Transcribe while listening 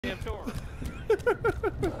goddamn door.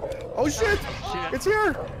 Oh shit! It's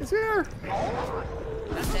here! It's here!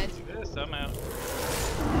 I'm dead. Yes, I'm out.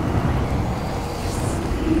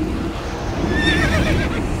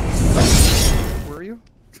 Where are you?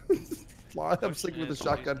 I'm sleeping with a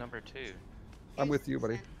shotgun. Number 2. I'm with you,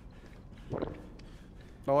 buddy.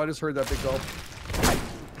 Oh, I just heard that big gulp.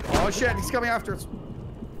 Oh shit, he's coming after us.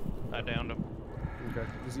 I downed him. Okay.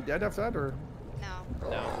 Is he dead after that, or? No.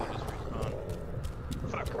 No, we'll just respawn.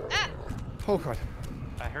 Fuck. Ah! Oh god.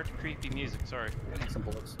 I heard creepy music, sorry. Some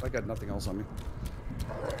bullets. I got nothing else on me.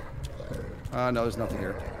 No, there's nothing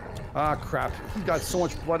here. Ah, crap. He got so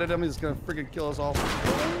much blood in him, he's gonna freaking kill us all.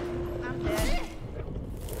 I'm dead.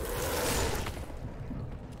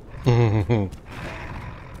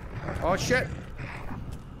 Oh shit!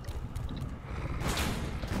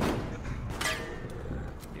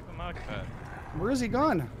 Keep him occupied. Where is he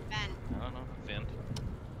gone? Ben. I don't know. Vent.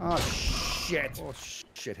 Oh shit! Oh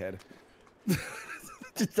shithead!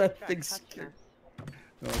 Did that thing scare?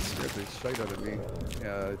 No, it scared the shit out of me.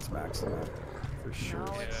 Yeah, it's Max now, for sure.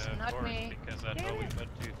 No, it's Yeah, not of course, me. because I know we put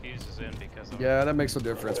 2 fuses in because of... Yeah, that makes no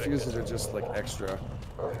difference. Fuses are just like extra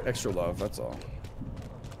love. That's all.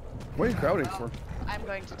 What are you crowding for? I'm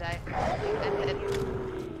going to die. I'm dead.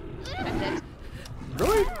 I'm dead.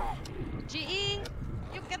 Really? GE,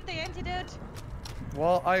 you get the antidote.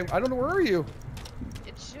 Well, I don't know. Where are you?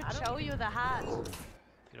 It should show you the heart.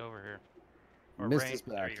 Get over here. Or Missed Rain, his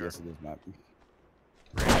there back. you go. Yes, it is not. He's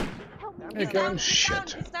Hey, down, Kevin. he's down,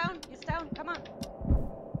 he's down, he's down, come on.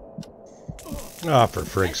 Ah, for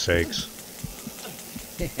frig's sakes.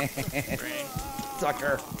 Rain.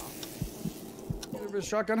 Sucker. Give him a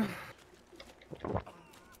shotgun.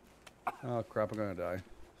 Oh crap! I'm gonna die.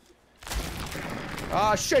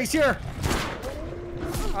 Ah, Shay's here.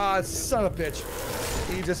 Ah, son of a bitch.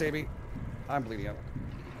 He just ate me. I'm bleeding out.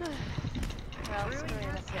 Well, screw you,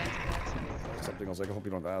 that's the antidote. Something else. Like, I hope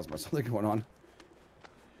you don't have asthma. Something going on.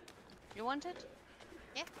 You want it?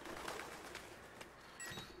 Yeah.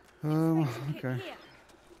 Okay.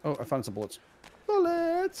 Oh, I found some bullets.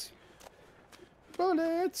 Bullets.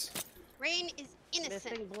 Bullets. Rain is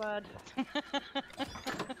innocent. Missing blood.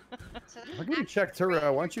 So How come you checked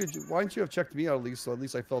her? Why don't you have checked me out at least? So at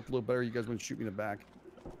least I felt a little better. You guys wouldn't shoot me in the back.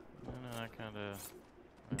 No, I kind of...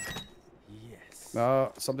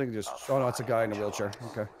 No, something just. Oh no, it's a guy in a wheelchair.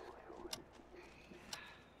 Okay.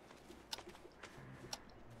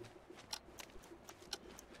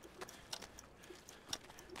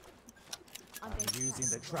 I'm using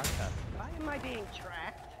the tracker. Why am I being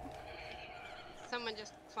tracked? someone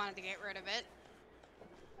just wanted to get rid of it.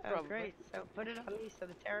 Oh, Probably. great. So put it on me so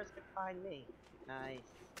the terrorists can find me. Nice.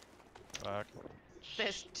 Fuck.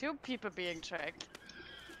 There's 2 people being tracked.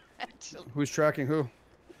 Actually. Who's tracking who?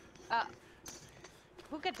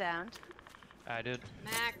 Who got downed? I did.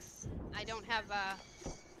 Max, I don't have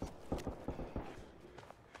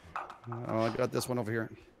Oh, I got this one over here.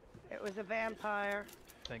 It was a vampire.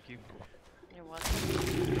 Thank you. You're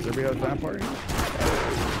welcome. Does everybody have a vampire?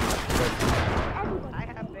 I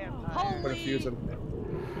have vampire. Holy. Put a fuse in.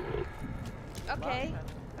 Okay.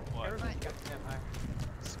 What? Everybody's got vampire.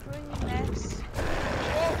 Screw you, Max.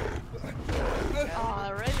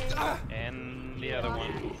 Already. And the other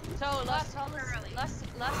one. So Lost is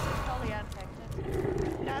totally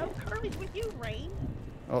unaffected. No, Curly's with you, Rain.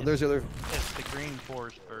 Oh, there's the other. It's the green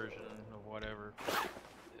forest version of whatever.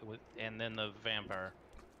 And then the vampire.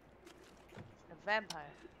 A vampire.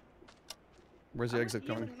 Where's the I'm exit with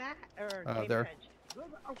you coming? and Matt, or There. GameEdged's. Where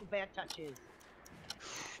the Uncle Bad Touch is.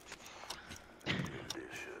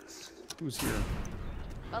 Who's here?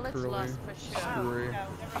 Well, it's Curly. Lost for sure. Oh, Hooray. no,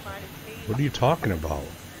 never mind. It's me. What are you talking about?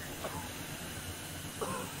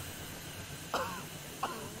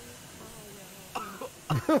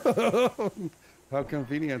 How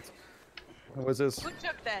convenient. What was this? Who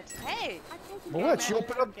took that? Hey! What? She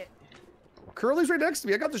opened up. Curly's right next to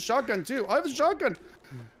me. I got the shotgun too. I have a shotgun.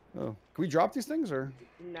 Oh, can we drop these things or?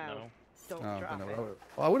 No. No. Don't Oh, drop no, it.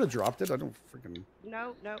 I would have dropped it. I don't freaking.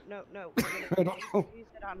 No. I don't know. Use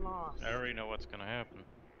it on Lost. I already know what's gonna happen.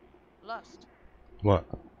 Lost. What?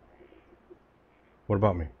 What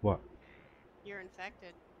about me? What? you're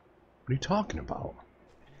infected. What are you talking about?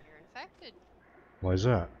 You're infected. Why is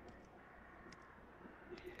that?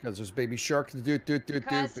 Because there's baby shark. Do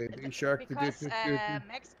baby shark. Because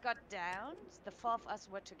Max got down, the 4 of us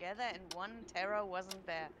were together, and one terror wasn't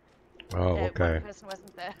there. Oh, okay. One person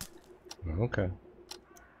wasn't there. Okay.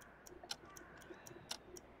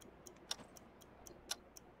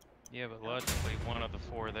 Yeah, but logically, one of the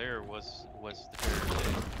 4 there was the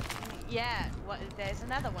terrorist. Yeah, well, there's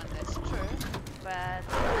another one, that's true. But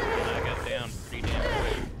And I got down pretty damn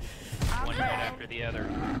quick. I'm one right after the other.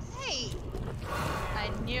 Hey! I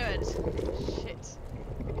knew it. Shit.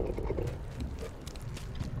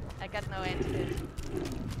 I got no antidote.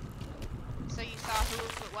 So you saw who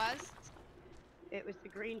it was? It was the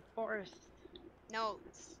Green Forest. No,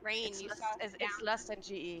 Rain. It's You lost, saw it's lost in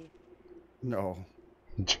GE. No.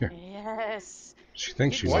 Yes. She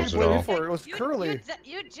thinks she Why knows you it blaming all. for it? It was Curly.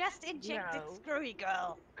 You just injected No. Screwy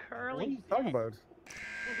Girl. What are Curly's you talking dead. about?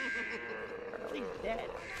 Curly's dead.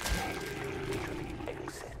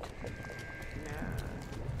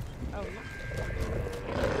 No. Oh, look.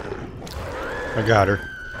 I got her.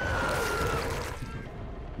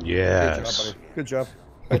 Good Yes. job, buddy. Good job.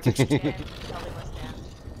 I think she's Yeah, Curly was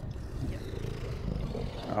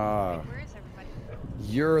down. Where is everybody?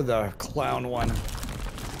 You're the clown one.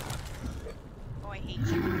 Oh, I hate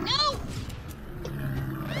you. No!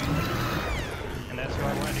 And that's who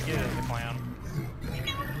I wanted to get as a clown.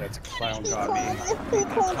 That's a clown got me.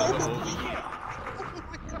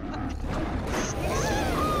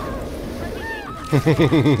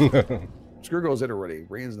 Screw Girl's in already.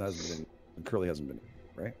 Rain's hasn't been, and Curly hasn't been,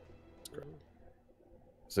 right?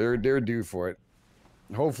 So they're due for it.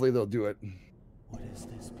 Hopefully they'll do it. What is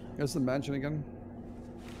this place? Here's the mansion again.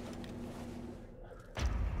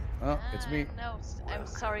 Oh, it's me. No, I'm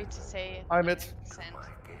sorry to say. I'm it. 100%.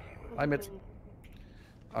 I'm it.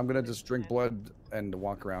 I'm gonna just drink blood and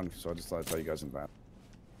walk around, so I just thought I'd tell you guys in advance.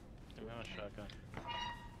 Give me a shotgun.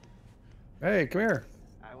 Hey, come here.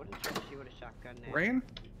 I wouldn't trust you with a shotgun now. Rain?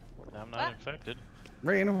 I'm not What? infected.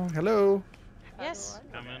 Rain, hello. Yes.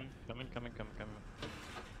 Come in.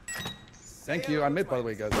 Thank you. I'm it, by the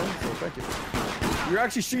way, guys. So thank you. You're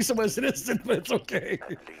actually shooting someone as an instant, but it's okay.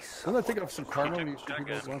 I'm gonna take off some karma when you shoot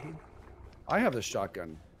people as well. I have the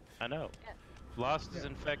shotgun. I know. Lost is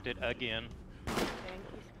infected again. Thank you,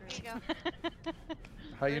 There you Screw. go.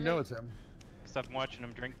 How you know it's him? Because I'm watching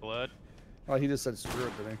him drink blood. Oh, he just said screw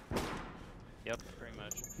it, didn't he? Yep, pretty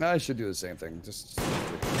much. Nah, I should do the same thing. Just.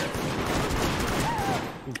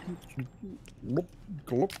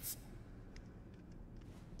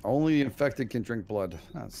 Only the infected can drink blood.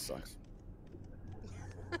 That sucks.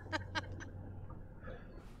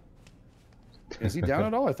 Is he down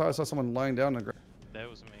at all? I thought I saw someone lying down on the ground. That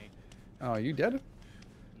was me. Oh, are you dead?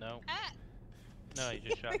 No. Ah! No, he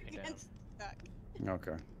just shot me down. It's stuck.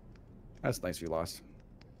 Okay. That's nice you lost.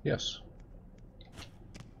 Yes.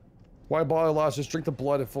 Why bother lost? Just drink the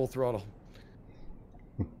blood at full throttle.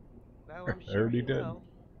 Well, I'm I sure already you did. will.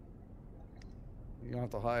 You don't have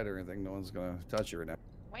to hide or anything. No one's gonna touch you right now.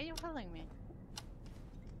 Why are you calling me?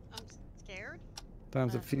 I'm scared.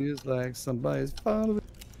 Sometimes it feels like somebody's following.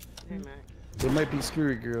 Hey, Mac. It might be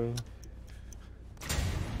Screwy Girl.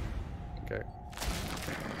 Okay.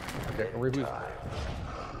 Okay, who's...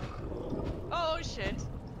 Oh shit.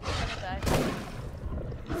 I'm gonna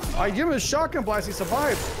die. I give him a shotgun blast, he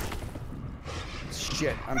survived.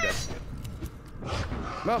 Shit, I'm dead.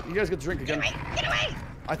 Well, you guys get to drink again. Get away!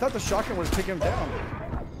 I thought the shotgun was taking him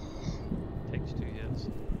down. Takes 2 hits.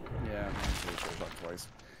 Yeah, I'm pretty sure shot twice.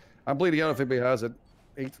 I'm bleeding out if anybody has it.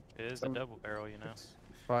 8, It is a double barrel, you know.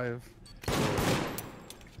 5, 4,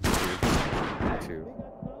 3, 2,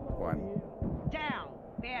 1. Down,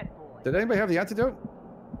 bad boy. Did anybody have the antidote?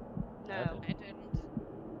 No. I didn't.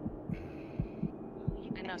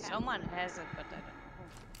 You I can know have someone has it, but I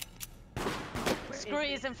don't know. Where is Screwy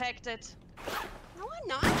it? is infected. No, I'm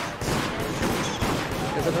not.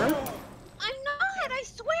 Is it her? I'm not, I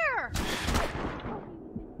swear!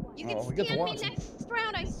 You can Oh, we get to stand me watch. next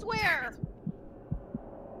round, I swear!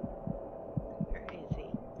 Where is he?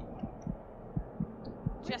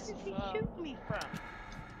 Just Where did he for- shoot me from?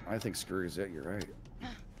 I think Screwy's it, you're right.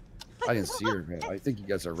 I didn't see her, man. I think you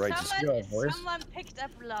guys are right. Just Someone, go, boys. someone picked up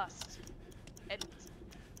Lost. And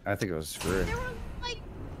I think it was Screwy.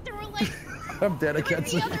 There were like I'm dead, I can't 30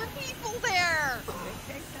 see. other people there!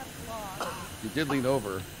 They picked up Law. You did lean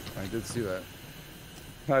over. I did see that.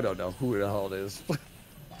 I don't know who the hell it is.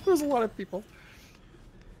 There's a lot of people.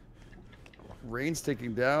 Rain's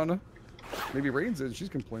taking down. Maybe Rain's in. She's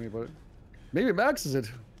complaining about it. Maybe Max is it.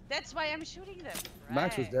 that's why I'm shooting them.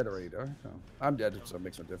 Max was Right. dead already, though. No. I'm dead, so it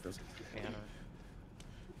makes no difference. Scanner.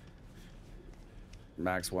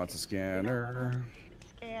 Max wants a scanner.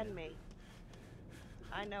 Scan me.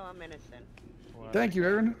 I know I'm innocent. What? Thank you,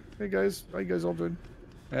 Aaron. Hey guys, how you guys all doing?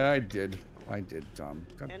 Yeah, I did, Tom.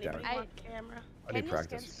 God damn Anybody it. I- want camera? I Can need you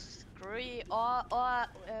practice. scan Screwy or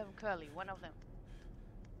Curly? One of them.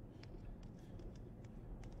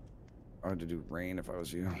 I had to do Rain if I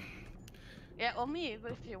was you. Yeah, or me if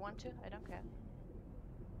you want to. I don't care.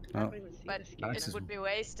 I Oh. don't even see But the it scanner. is- would be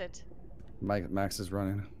wasted. Max is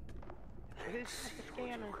running. Who's got the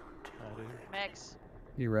scanner? I do. Max.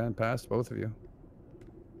 He ran past both of you.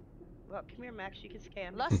 Well, come here, Max. You can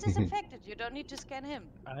scan me. Lust is infected. You don't need to scan him.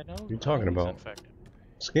 I know. What are you talking he's about? Infected.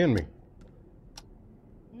 Scan me.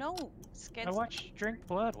 No, scan. I watched Drink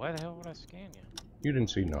Blood. Why the hell would I scan you? You didn't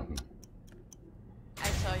see nothing. I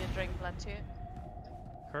saw you drink blood too.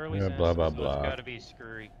 Curly's Yeah, innocent, blah, blah, so blah. it's gotta be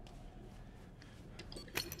Scurry.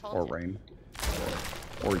 Told Or you. Rain.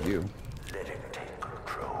 Or you.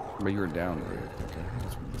 But you were down. Right? Okay,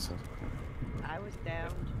 that's what this says. I was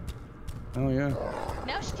down. Oh, yeah.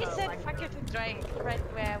 No, she said fuck you to drink right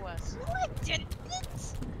where I was. No, I didn't.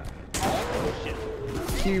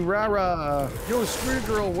 Kirara! Yo, Screw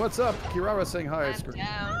Girl, what's up? Kirara saying hi. I'm Screw.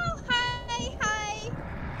 down. Oh, hi, hi.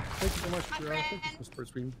 Thank you so much, Hi, Kirara. Thank you friend. for Spurt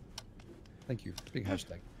Stream. Thank you. Big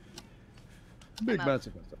hashtag. Big out.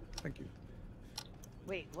 massive stuff. Thank you.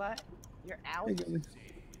 Wait, what? You're out? Hey, Gilly.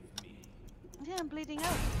 Yeah, I'm bleeding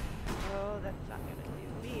out. Oh, that's not gonna do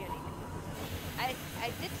me any good. I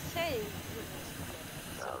did say.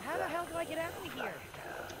 How the hell do I get out of here?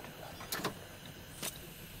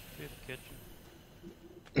 To the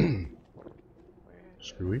kitchen.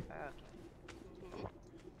 Screwy.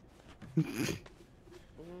 Okay.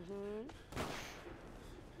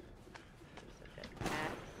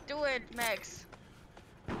 Do it, Max.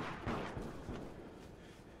 Got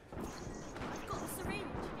the syringe.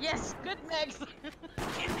 Yes, good, Max.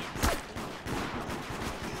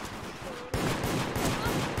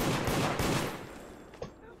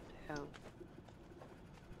 Oh.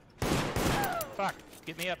 Fuck!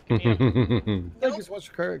 Get me up! Get me up! Thank you so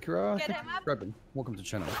much, Kirara. Get Thank him you for up. grabbing. Welcome to the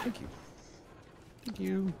channel. Thank you. Thank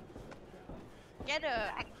you. Get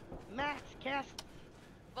her. Max, cast.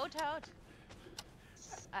 Vote her out.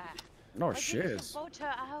 Ah. Oh, Why didn't you shit. vote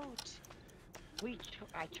her out.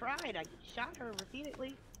 I tried. I shot her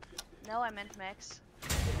repeatedly. No, I meant Max. You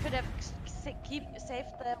could have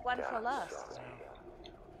saved the one for last.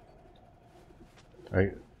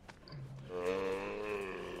 I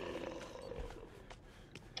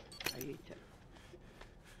I need to.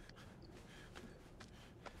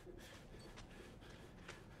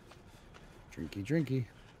 Drinky, drinky.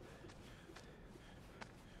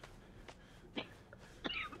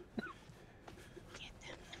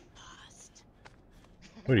 Lost.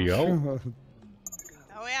 where'd he go?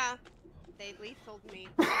 Oh yeah, they lethaled me.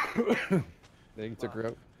 They took her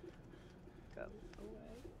out. Go away.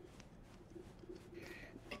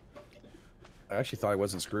 I actually thought I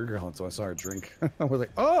wasn't Screw Girl until I saw her drink. I was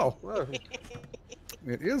like, oh, well,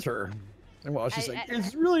 it is her. And well, she's like,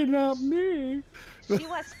 it's really not me.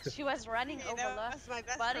 She was running Hey, over that Lust's was my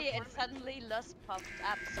best body and performance. suddenly Lust popped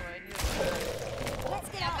up, so I knew. Let's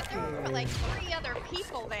get out. But there were like 3 other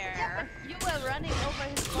people there. You were running over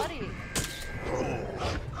his body.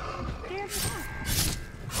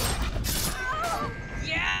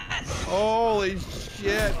 Yes. Holy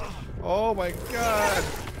shit. Oh my god.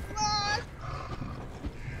 Lost.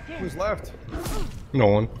 Who's left? No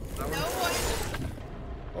one. No one.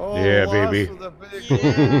 Oh, Yeah, Lost baby. with a big Yeah.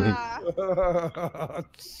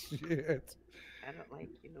 shit. I don't like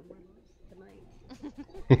you no more tonight.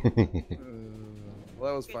 Well,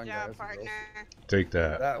 that was Good fun, job, guys. partner. Take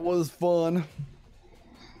that. That was fun.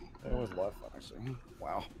 That was a lot of fun, actually.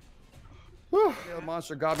 Wow. Whew. Yeah, the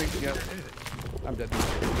monster got me. Yeah. I'm dead.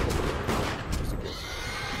 Just in case.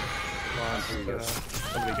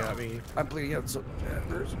 Somebody got me. I'm bleeding out, so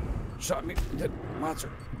there's shot me. Dead monster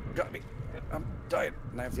got me. I'm dying,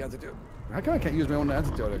 and I have the antidote. How come I can't use my own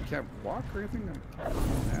antidote? I can't walk or anything? I can't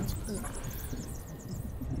use my antidote.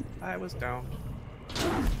 I was down.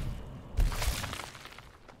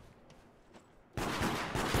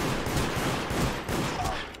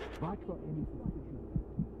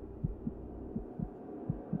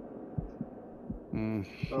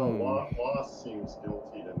 Lost seems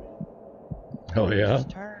guilty to me. Oh yeah. Just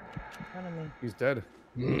turn in front of me. He's dead.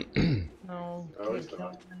 No. Oh, he's Can't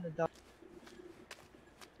not. kill him in the dark.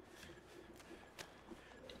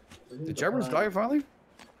 Did Jevers die finally?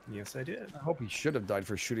 Yes, I did. I hope he should have died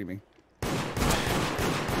for shooting me.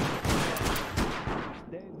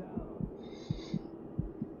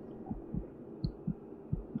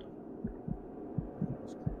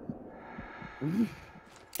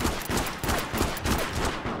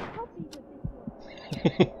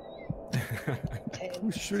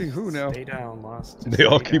 Who's shooting who now? Stay down, Lost. They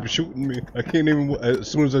all Stay keep down. shooting me. I can't even. As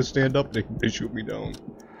soon as I stand up, they shoot me down.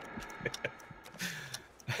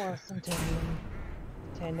 Awesome tandem.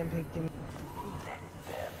 Tandem picked him.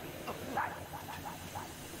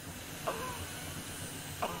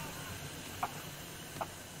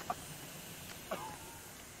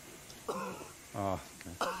 Oh,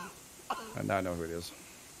 okay. And now I know who it is.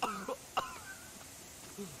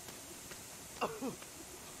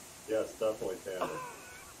 it's definitely Tanner.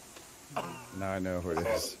 Now I know who it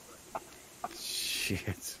is.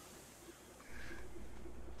 Shit.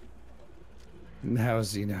 Now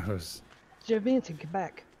he knows. Jovinson, come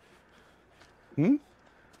back. Hmm?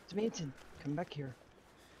 Jovinson, come back here.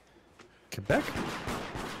 Quebec?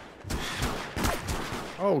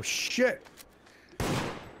 Oh shit!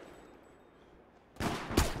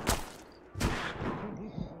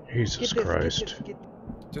 Jesus Christ.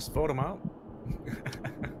 Just vote him out.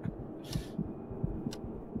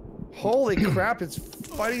 Holy crap, it's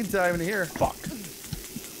fighting time in here. Fuck.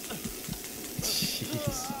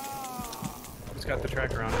 Jeez. Just got the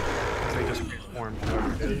tracker on it. They just transformed.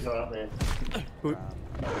 Whoever it is. Who?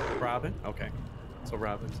 Robin? Okay. So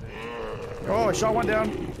Robin's there. Oh, I shot one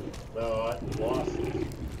down. No, I lost it.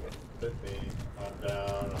 Hit me. I'm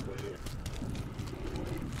down. I'm bleeding.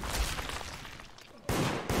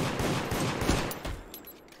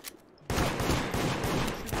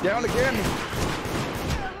 Down again.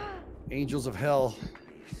 Angels of hell.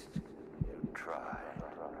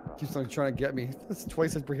 Keeps on trying to get me. That's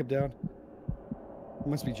twice I bring him down. It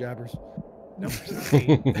must be jabbers. Nope.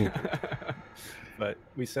 But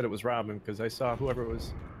we said it was Robin because I saw whoever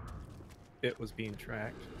it was being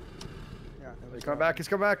tracked. Yeah, he's coming back. He's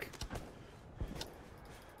coming back.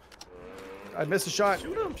 I missed a shot.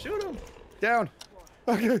 Shoot him! Shoot him! Down.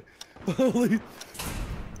 Okay. Holy.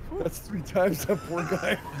 That's 3 times that poor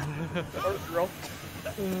guy. Or girl.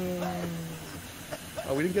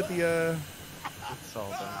 Oh, we didn't get the. It's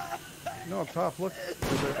all done. No, up top. Look.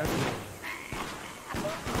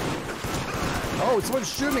 Oh, someone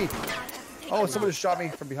shoot me. Oh, someone just shot me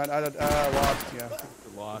from behind. I lost. Yeah.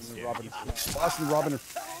 Lost. Yeah. Robin. Lost and Robin.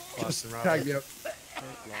 Lost and Robin. Tagged me up.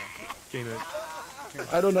 Game it.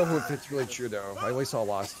 I don't know if it's really true though. I always saw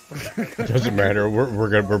Lost. Doesn't matter.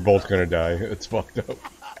 We're both gonna die. It's fucked up.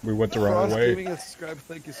 We went the wrong Cross way. giving a subscribe.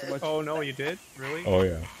 Thank you so much. Oh no, you did? Really? Oh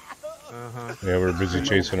yeah. Uh-huh. Yeah, we're busy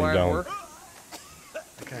chasing him down.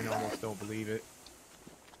 I kind of almost don't believe it.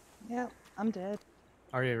 Yeah, I'm dead.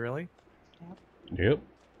 Are you really? Yep.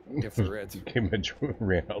 If there is. GameEdged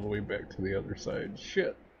ran all the way back to the other side.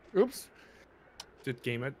 Shit. Oops. Did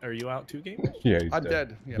GameEdged? Are you out too, Game? Yeah, he's I'm dead.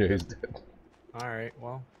 dead. Yeah, Yeah, I'm he's dead. dead. All right.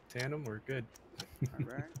 Well, tandem, we're good.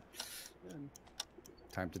 Alright.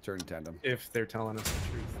 Time to turn tandem. If they're telling us the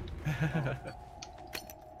truth.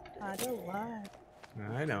 I don't lie.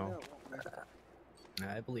 I know.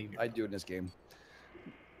 I believe you. I do in this game.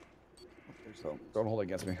 So don't hold it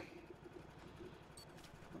against me.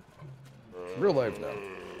 Real life now.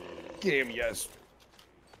 Game, yes.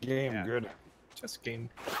 Game, Yeah. good. Just game.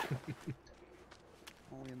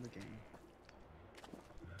 Only in the game.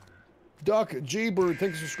 Doc G Bird,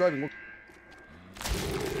 thanks for subscribing.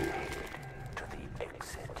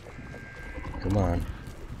 Come on.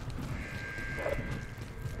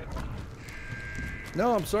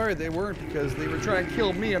 No, I'm sorry, they weren't because they were trying to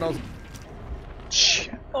kill me and I was.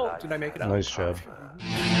 Shit. Oh, did I make it out? Nice job.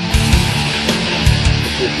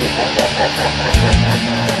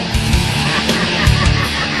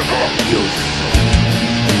 You